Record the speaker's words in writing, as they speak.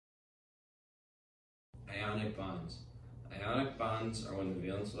Ionic bonds. Ionic bonds are when the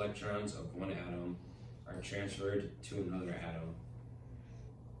valence electrons of one atom are transferred to another atom.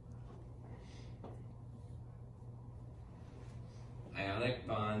 Ionic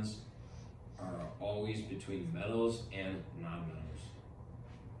bonds are always between metals and nonmetals.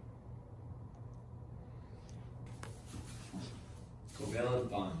 Covalent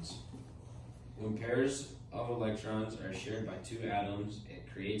bonds. When pairs of electrons are shared by two atoms,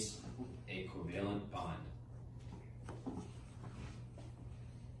 it creates a covalent bond.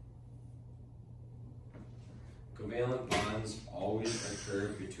 Covalent bonds always occur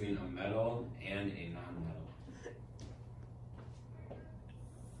between a metal and a nonmetal.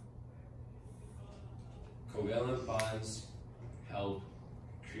 Covalent bonds help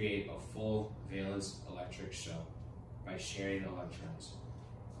create a full valence electric shell by sharing electrons.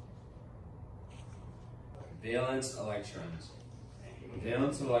 Valence electrons.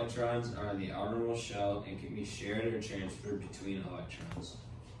 Valence electrons are in the outermost shell and can be shared or transferred between electrons.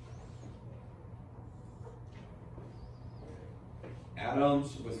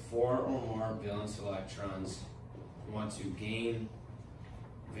 Atoms with 4 or more valence electrons want to gain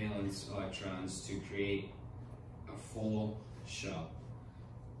valence electrons to create a full shell.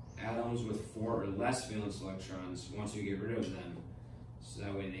 Atoms with 4 or less valence electrons want to get rid of them so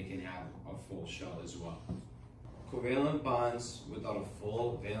that way they can have a full shell as well. Covalent bonds without a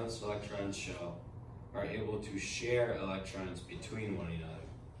full valence electron shell are able to share electrons between one another.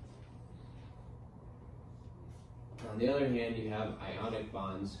 On the other hand, you have ionic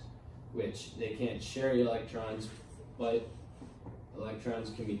bonds, which they can't share electrons, but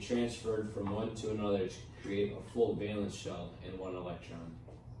electrons can be transferred from one to another to create a full valence shell in one electron.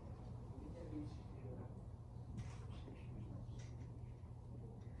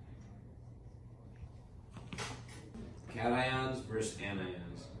 Cations versus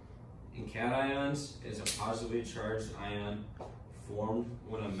anions. In cations is a positively charged ion formed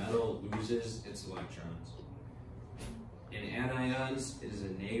when a metal loses its electrons. In anions, it is a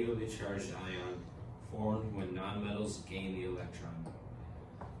negatively charged ion formed when nonmetals gain the electron.